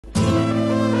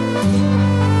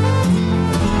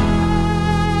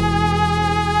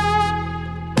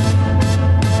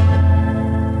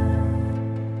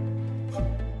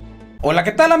Hola,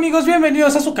 ¿qué tal amigos?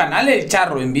 Bienvenidos a su canal El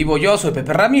Charro en Vivo. Yo soy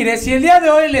Pepe Ramírez y el día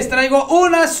de hoy les traigo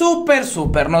una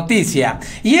super noticia.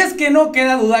 Y es que no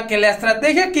queda duda que la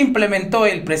estrategia que implementó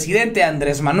el presidente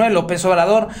Andrés Manuel López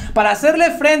Obrador para hacerle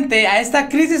frente a esta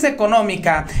crisis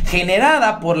económica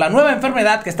generada por la nueva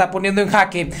enfermedad que está poniendo en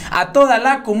jaque a toda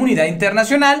la comunidad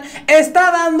internacional está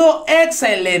dando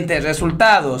excelentes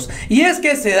resultados. Y es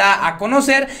que se da a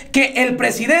conocer que el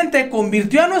presidente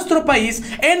convirtió a nuestro país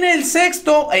en el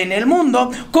sexto en el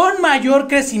mundo con mayor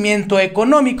crecimiento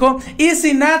económico y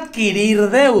sin adquirir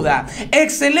deuda.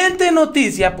 Excelente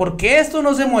noticia, porque esto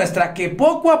nos demuestra que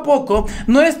poco a poco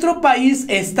nuestro país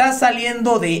está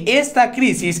saliendo de esta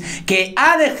crisis que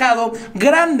ha dejado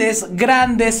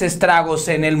grandes estragos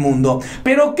en el mundo.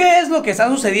 Pero ¿qué es lo que está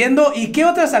sucediendo y qué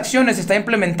otras acciones está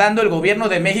implementando el gobierno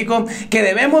de México que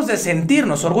debemos de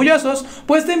sentirnos orgullosos?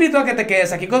 Pues te invito a que te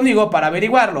quedes aquí conmigo para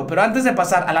averiguarlo. Pero antes de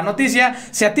pasar a la noticia,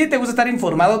 si a ti te gusta estar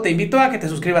informado, te invito a que te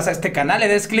suscribas a este canal, le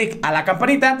des clic a la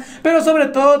campanita, pero sobre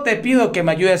todo te pido que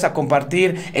me ayudes a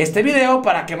compartir este video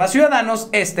para que más ciudadanos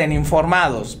estén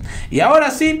informados. Y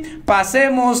ahora sí,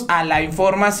 pasemos a la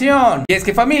información. Y es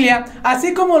que, familia,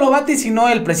 así como lo vaticinó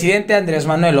el presidente Andrés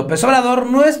Manuel López Obrador,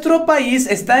 nuestro país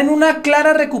está en una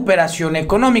clara recuperación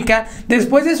económica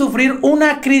después de sufrir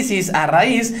una crisis a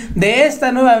raíz de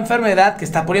esta nueva enfermedad que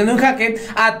está poniendo en jaque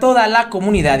a toda la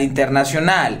comunidad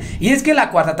internacional. Y es que la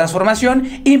Cuarta Transformación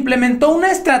implementó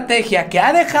una estrategia que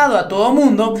ha dejado a todo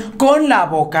mundo con la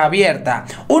boca abierta.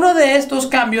 Uno de estos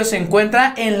cambios se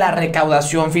encuentra en la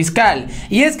recaudación fiscal,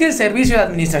 y es que el Servicio de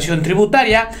Administración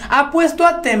Tributaria ha puesto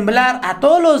a temblar a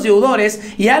todos los deudores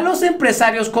y a los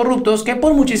empresarios corruptos que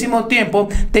por muchísimo tiempo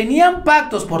tenían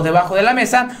pactos por debajo de la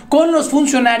mesa con los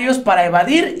funcionarios para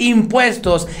evadir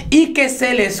impuestos y que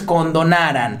se les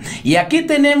condonaran. Y aquí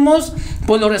tenemos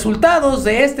pues los resultados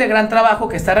de este gran trabajo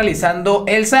que está realizando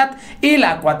el SAT y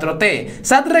la 4T.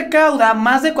 SAT recauda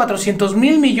más de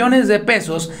 400,000 millones de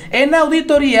pesos en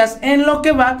auditorías en lo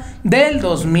que va del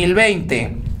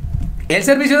 2020. El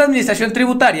Servicio de Administración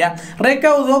Tributaria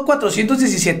recaudó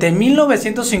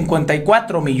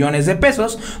 417,954 millones de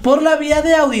pesos por la vía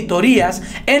de auditorías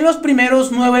en los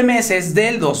primeros 9 meses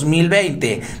del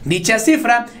 2020. Dicha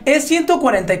cifra es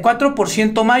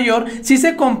 144% mayor si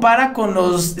se compara con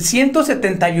los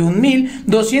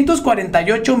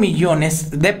 171,248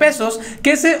 millones de pesos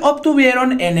que se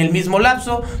obtuvieron en el mismo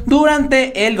lapso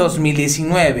durante el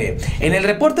 2019. En el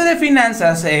reporte de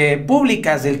finanzas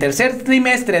públicas del tercer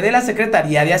trimestre de la Secretaría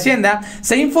de Hacienda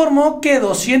se informó que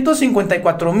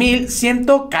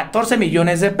 254,114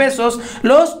 millones de pesos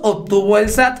los obtuvo el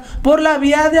SAT por la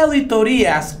vía de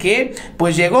auditorías que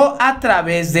pues llegó a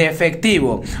través de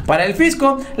efectivo. Para el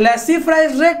fisco la cifra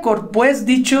es récord, pues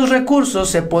dichos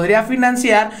recursos se podría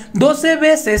financiar 12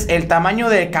 veces el tamaño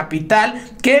de capital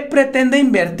que pretende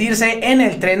invertirse en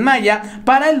el Tren Maya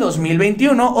para el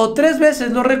 2021 o 3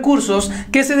 veces los recursos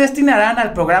que se destinarán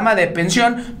al programa de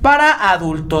pensión para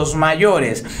adultos mayores.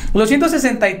 Los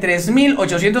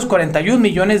 163,841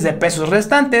 millones de pesos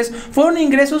restantes fueron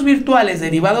ingresos virtuales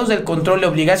derivados del control de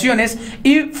obligaciones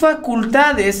y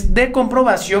facultades de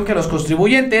comprobación que los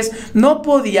contribuyentes no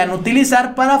podían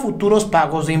utilizar para futuros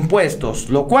pagos de impuestos,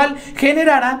 lo cual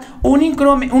generará un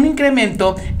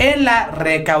incremento en la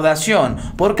recaudación.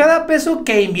 Por cada peso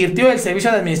que invirtió el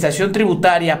Servicio de Administración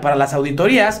Tributaria para las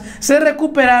auditorías, se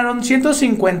recuperaron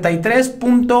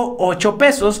 153,8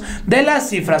 pesos de las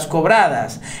cifras cobradas.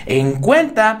 En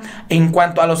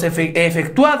cuanto a los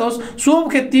efectuados, su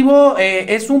objetivo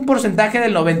es un porcentaje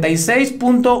del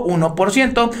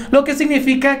 96,1%, lo que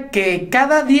significa que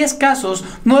cada 10 casos,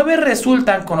 9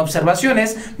 resultan con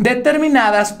observaciones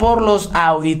determinadas por los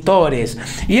auditores.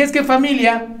 Y es que,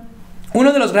 familia,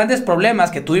 uno de los grandes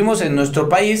problemas que tuvimos en nuestro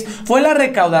país fue la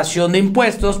recaudación de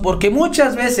impuestos, porque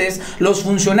muchas veces los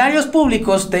funcionarios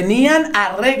públicos tenían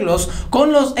arreglos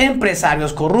con los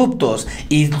empresarios corruptos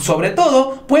y sobre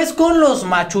todo pues con los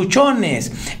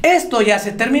machuchones. Esto ya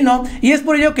se terminó y es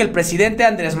por ello que el presidente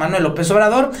Andrés Manuel López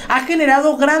Obrador ha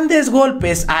generado grandes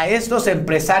golpes a estos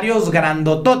empresarios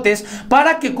grandototes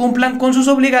para que cumplan con sus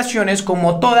obligaciones,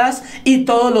 como todas y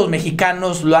todos los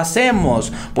mexicanos lo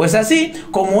hacemos. Pues así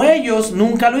como ellos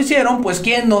nunca lo hicieron, pues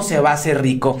 ¿quién no se va a hacer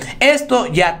rico?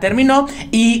 Esto ya terminó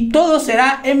y todo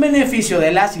será en beneficio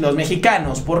de las y los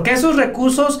mexicanos, porque esos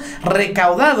recursos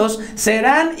recaudados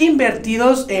serán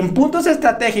invertidos en puntos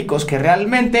estratégicos que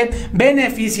realmente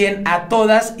beneficien a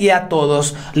todas y a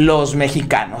todos los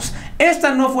mexicanos.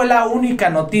 esta no fue la única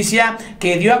noticia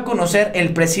que dio a conocer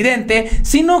el presidente,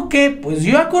 sino que pues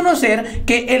dio a conocer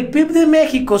que el PIB de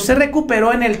México se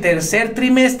recuperó en el tercer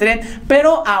trimestre,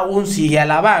 pero aún sigue a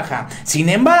la baja. Sin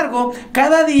embargo,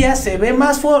 cada día se ve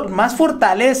más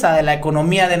fortaleza de la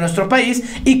economía de nuestro país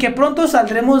y que pronto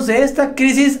saldremos de esta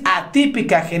crisis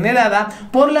atípica generada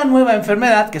por la nueva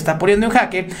enfermedad que está poniendo en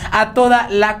jaque a toda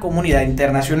la comunidad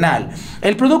internacional.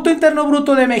 El Producto Interno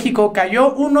Bruto de México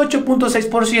cayó un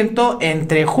 8.6%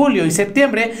 entre julio y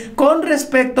septiembre con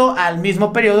respecto al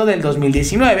mismo periodo del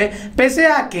 2019, pese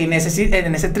a que en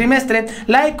ese trimestre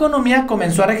la economía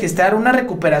comenzó a registrar una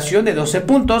recuperación de 12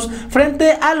 puntos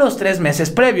frente a los 3 meses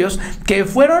previos, que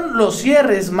fueron los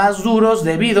cierres más duros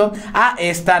debido a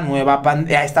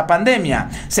esta pandemia.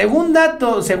 Según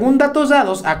datos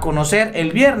dados a conocer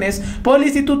el viernes por el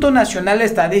Instituto Nacional de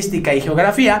Estadística y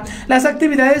Geografía, las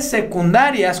actividades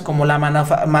secundarias como la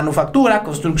manufactura,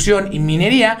 construcción y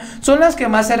minería son las que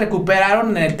más se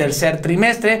recuperaron en el tercer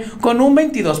trimestre con un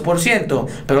 22%,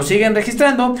 pero siguen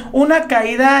registrando una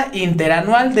caída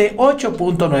interanual de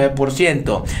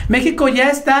 8.9%. México ya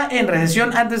está en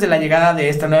recesión antes de la llegada de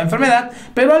esta nueva enfermedad,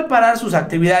 pero al parar sus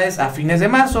actividades a fines de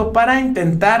marzo para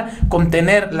intentar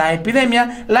contener la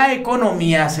epidemia, la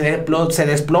economía se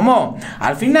desplomó.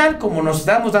 Al final, como nos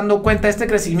estamos dando cuenta, este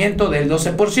crecimiento del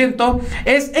 12%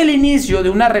 es el inicio de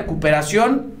una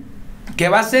recuperación que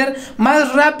va a ser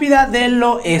más rápida de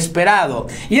lo esperado.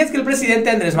 Y es que el presidente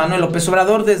Andrés Manuel López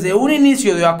Obrador desde un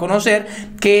inicio dio a conocer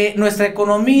que nuestra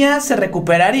economía se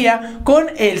recuperaría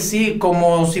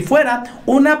como si fuera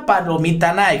una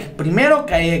palomita Nike. Primero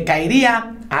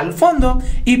caería al fondo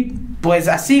y pues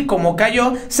así como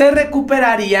cayó, se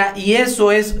recuperaría, y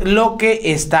eso es lo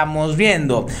que estamos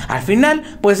viendo. Al final,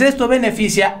 pues esto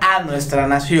beneficia a nuestra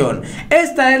nación.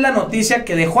 Esta es la noticia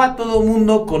que dejó a todo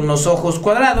mundo con los ojos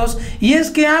cuadrados, y es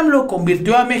que Amlo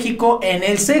convirtió a México en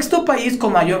el sexto país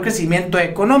con mayor crecimiento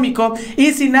económico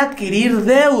y sin adquirir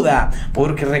deuda,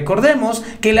 porque recordemos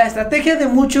que la estrategia de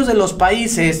muchos de los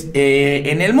países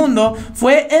en el mundo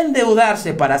fue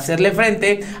endeudarse para hacerle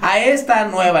frente a esta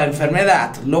nueva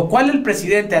enfermedad, lo cual el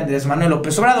presidente Andrés Manuel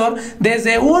López Obrador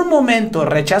desde un momento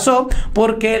rechazó,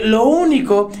 porque lo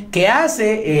único que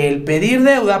hace el pedir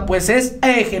deuda pues es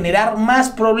generar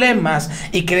más problemas,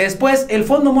 y que después el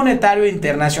Fondo Monetario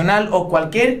Internacional o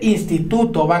cualquier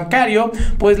instituto bancario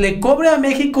pues le cobre a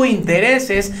México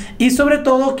intereses, y sobre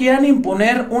todo quieran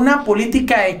imponer una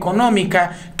política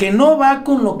económica que no va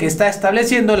con lo que está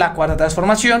estableciendo la Cuarta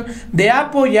Transformación de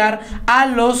apoyar a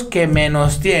los que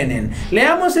menos tienen.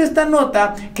 Leamos esta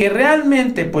nota que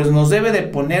realmente pues nos debe de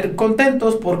poner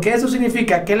contentos, porque eso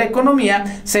significa que la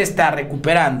economía se está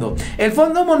recuperando. El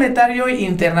Fondo Monetario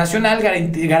Internacional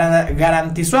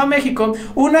garantizó a México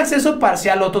un acceso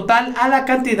parcial o total a la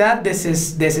cantidad de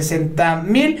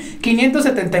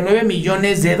 60.579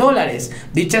 millones de dólares.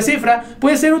 Dicha cifra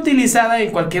puede ser utilizada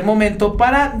en cualquier momento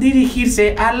para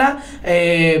dirigirse a la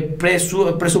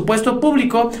presupuesto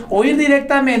público o ir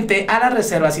directamente a las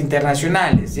reservas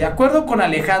internacionales. De acuerdo con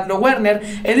Alejandro Werner,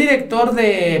 el director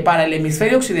para el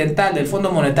hemisferio occidental del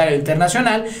Fondo Monetario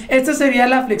Internacional, esta sería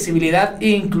la flexibilidad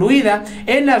incluida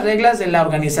en las reglas de la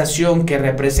organización que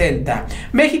representa.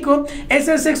 México es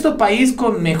el sexto país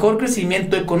con mejor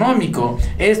crecimiento económico,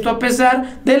 esto a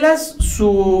pesar de las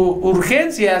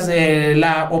urgencias de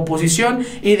la oposición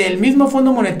y del mismo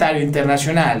Fondo Monetario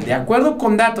Internacional. De acuerdo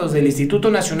con datos del Instituto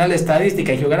Nacional de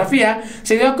Estadística y Geografía,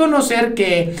 se dio a conocer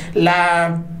que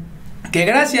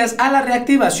gracias a la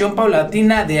reactivación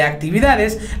paulatina de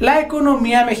actividades, la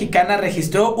economía mexicana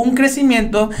registró un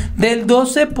crecimiento del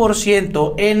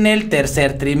 12% en el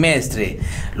tercer trimestre.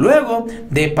 Luego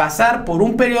de pasar por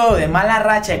un periodo de mala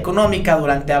racha económica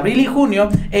durante abril y junio,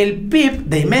 el PIB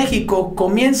de México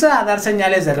comienza a dar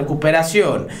señales de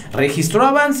recuperación. Registró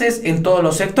avances en todos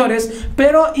los sectores,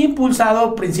 pero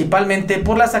impulsado principalmente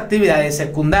por las actividades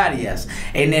secundarias.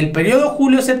 En el periodo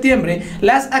julio-septiembre,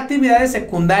 las actividades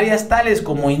secundarias tales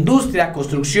como industria,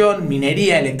 construcción,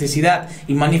 minería, electricidad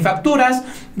y manufacturas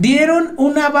dieron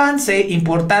un avance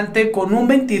importante con un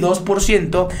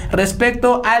 22%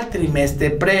 respecto al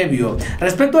trimestre previo.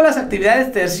 Respecto a las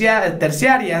actividades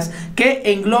terciarias que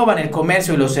engloban el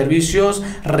comercio y los servicios,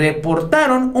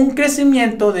 reportaron un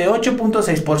crecimiento de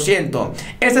 8.6%.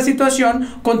 Esta situación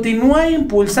continúa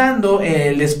impulsando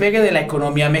el despegue de la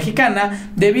economía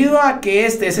mexicana, debido a que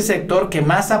este es el sector que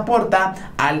más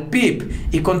aporta al PIB,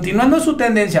 y continúa Continuando su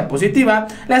tendencia positiva,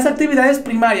 las actividades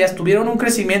primarias tuvieron un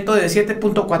crecimiento de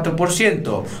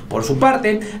 7.4%. Por su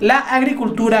parte, la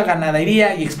agricultura,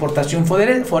 ganadería y exportación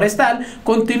forestal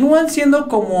continúan siendo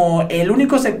como el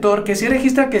único sector que sí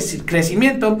registra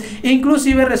crecimiento,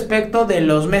 inclusive respecto de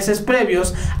los meses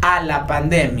previos a la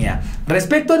pandemia.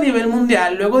 Respecto a nivel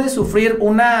mundial, luego de sufrir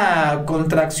una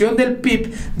contracción del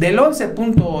PIB del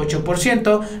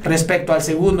 11.8% respecto al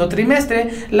segundo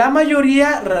trimestre, la mayor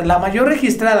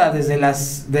registrada desde la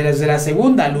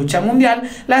segunda lucha mundial,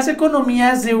 las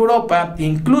economías de Europa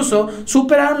incluso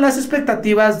superaron las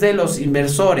expectativas de los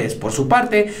inversores. Por su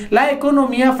parte, la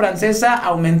economía francesa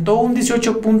aumentó un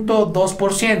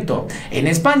 18.2%. En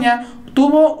España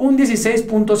tuvo un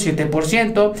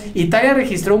 16.7%, Italia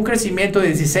registró un crecimiento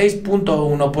de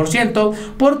 16.1%,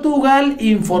 Portugal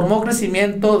informó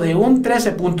crecimiento de un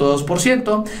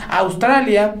 13.2%,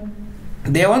 Australia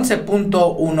de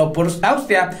 11.1%,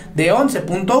 Austria de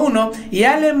 11.1% y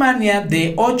Alemania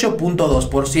de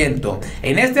 8.2%.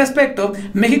 En este aspecto,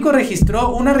 México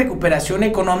registró una recuperación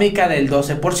económica del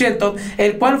 12%,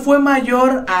 el cual fue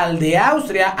mayor al de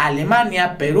Austria,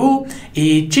 Alemania, Perú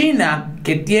y China,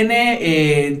 que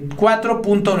tiene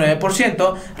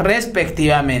 4.9%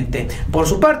 respectivamente. Por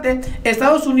su parte,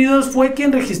 Estados Unidos fue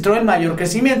quien registró el mayor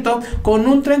crecimiento con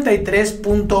un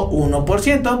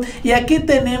 33.1%, y aquí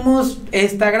tenemos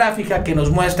esta gráfica que nos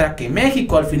muestra que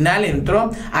México al final entró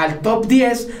al top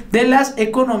 10 de las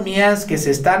economías que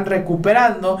se están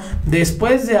recuperando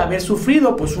después de haber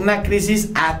sufrido pues una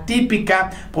crisis atípica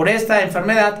por esta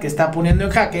enfermedad que está poniendo en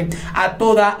jaque a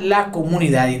toda la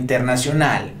comunidad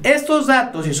internacional. Estos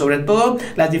datos y sobre todo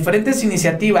las diferentes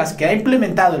iniciativas que ha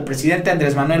implementado el presidente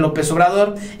Andrés Manuel López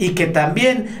Obrador y que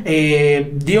también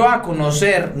dio a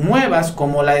conocer nuevas,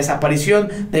 como la desaparición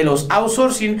de los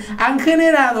outsourcing, han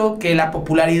generado que la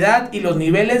popularidad y los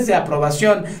niveles de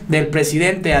aprobación del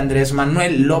presidente Andrés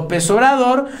Manuel López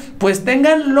Obrador pues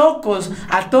tengan locos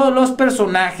a todos los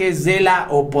personajes de la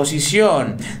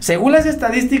oposición. Según las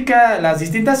estadísticas, las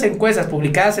distintas encuestas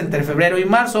publicadas entre febrero y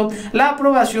marzo, la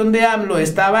aprobación de Amlo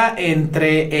estaba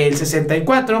entre el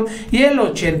 64 y el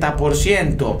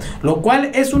 80%, lo cual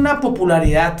es una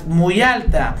popularidad muy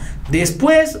alta.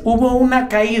 Después hubo una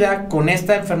caída con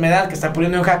esta enfermedad que está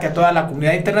poniendo en jaque a toda la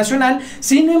comunidad internacional.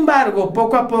 Sin embargo,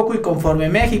 poco a poco y conforme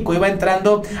México iba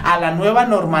entrando a la nueva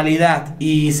normalidad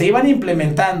y se iban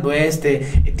implementando este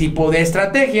tipo de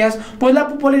estrategias, pues la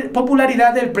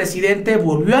popularidad del presidente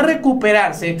volvió a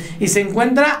recuperarse y se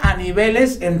encuentra a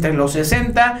niveles entre los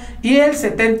 60 y el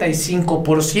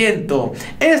 75%.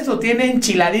 Esto tiene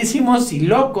enchiladísimos y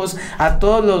locos a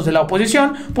todos los de la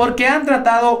oposición, porque han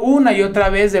tratado una y otra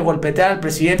vez de golpear al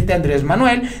presidente Andrés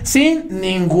Manuel sin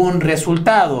ningún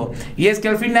resultado. Y es que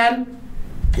al final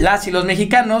las y los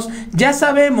mexicanos ya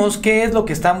sabemos qué es lo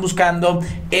que están buscando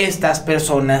estas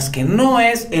personas, que no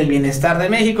es el bienestar de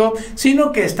México,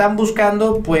 sino que están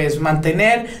buscando pues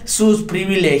mantener sus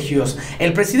privilegios.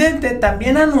 El presidente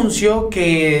también anunció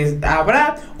que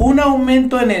habrá un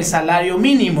aumento en el salario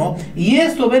mínimo, y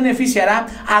esto beneficiará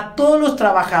a todos los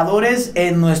trabajadores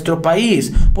en nuestro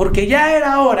país, porque ya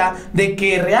era hora de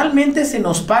que realmente se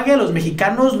nos pague a los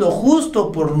mexicanos lo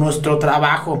justo por nuestro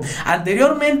trabajo.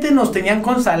 Anteriormente nos tenían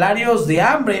con salarios de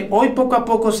hambre. Hoy poco a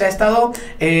poco se ha estado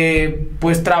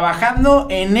pues trabajando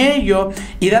en ello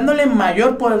y dándole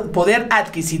mayor poder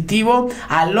adquisitivo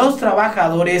a los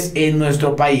trabajadores en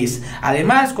nuestro país.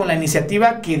 Además, con la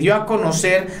iniciativa que dio a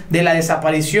conocer de la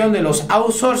desaparición de los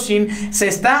outsourcing, se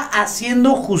está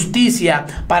haciendo justicia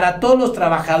para todos los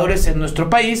trabajadores en nuestro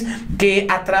país, que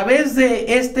a través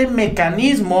de este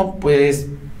mecanismo pues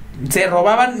se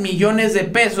robaban millones de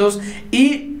pesos,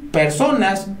 y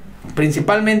personas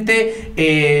principalmente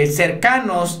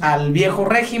cercanos al viejo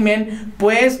régimen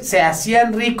pues se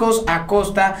hacían ricos a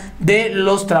costa de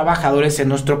los trabajadores en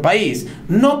nuestro país.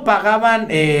 No pagaban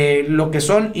lo que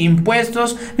son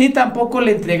impuestos, ni tampoco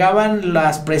le entregaban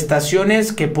las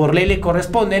prestaciones que por ley le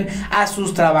corresponden a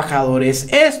sus trabajadores.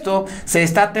 Esto se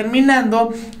está terminando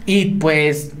y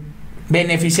pues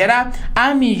beneficiará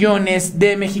a millones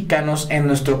de mexicanos en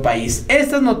nuestro país.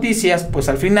 Estas noticias pues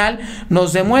al final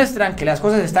nos demuestran que las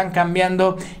cosas están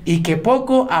cambiando y que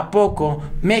poco a poco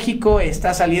México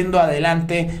está saliendo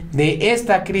adelante de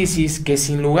esta crisis que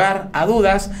sin lugar a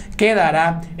dudas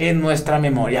quedará en nuestra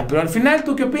memoria. Pero al final,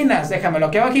 ¿tú qué opinas? Déjamelo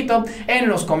aquí abajito en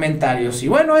los comentarios. Y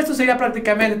bueno, esto sería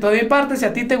prácticamente todo de mi parte. Si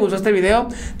a ti te gustó este video,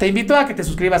 te invito a que te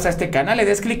suscribas a este canal, le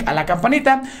des clic a la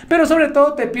campanita, pero sobre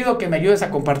todo te pido que me ayudes a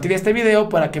compartir este video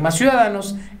para que más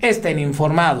ciudadanos estén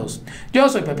informados. Yo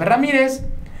soy Pepe Ramírez.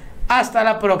 Hasta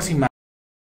la próxima.